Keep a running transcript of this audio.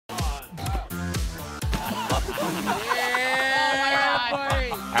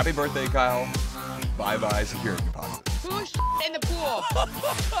Happy birthday, Kyle. Bye-bye security deposit. Who's in the pool?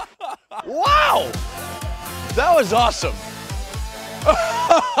 Wow! That was awesome.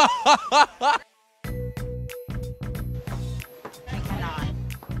 I cannot.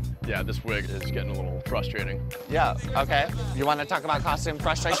 Yeah, this wig is getting a little frustrating. Yeah, okay. You want to talk about costume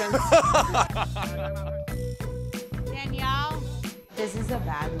frustrations? Danielle? This is a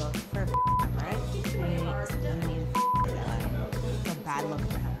bad look for right? A bad look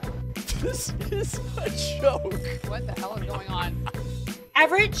for him. This is a joke. What the hell is going on?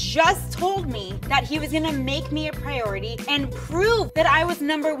 Everett just told me that he was gonna make me a priority and prove that I was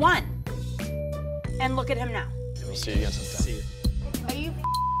 #1. And look at him now. We'll see you again sometime. Are you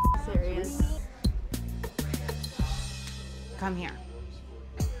serious? Come here.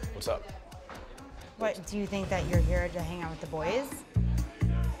 What's up? What, do you think that you're here to hang out with the boys?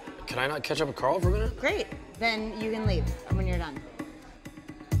 Can I not catch up with Carl for a minute? Great, then you can leave when you're done.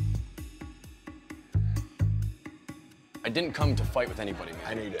 I didn't come to fight with anybody, man.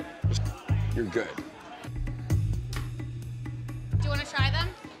 I need it. You're good. Do you want to try them?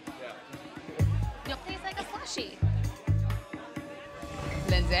 Yeah. You'll taste like a slushie.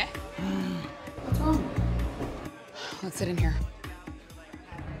 Lindsay? What's wrong? Let's sit in here.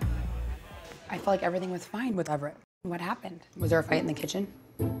 I felt like everything was fine with Everett. What happened? Was there a fight in the kitchen?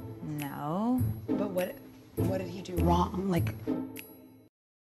 No. But what did he do wrong? Like,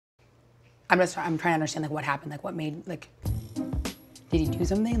 I'm trying to understand, like, what happened? Like, what made, like, did he do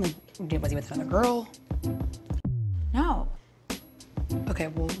something? Like, was he with another girl? No. Okay,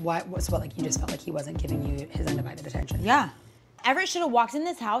 well, so what, like, you just felt like he wasn't giving you his undivided attention? Yeah. Everett should have walked in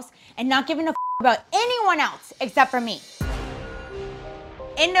this house and not given a about anyone else except for me.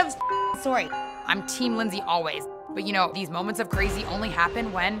 End of story. I'm Team Lindsay always, but you know, these moments of crazy only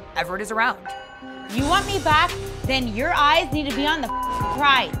happen when Everett is around. You want me back? Then your eyes need to be on the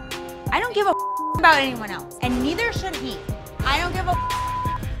prize. I don't give a about anyone else, and neither should he. I don't give a.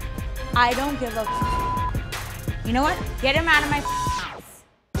 You know what? Get him out of my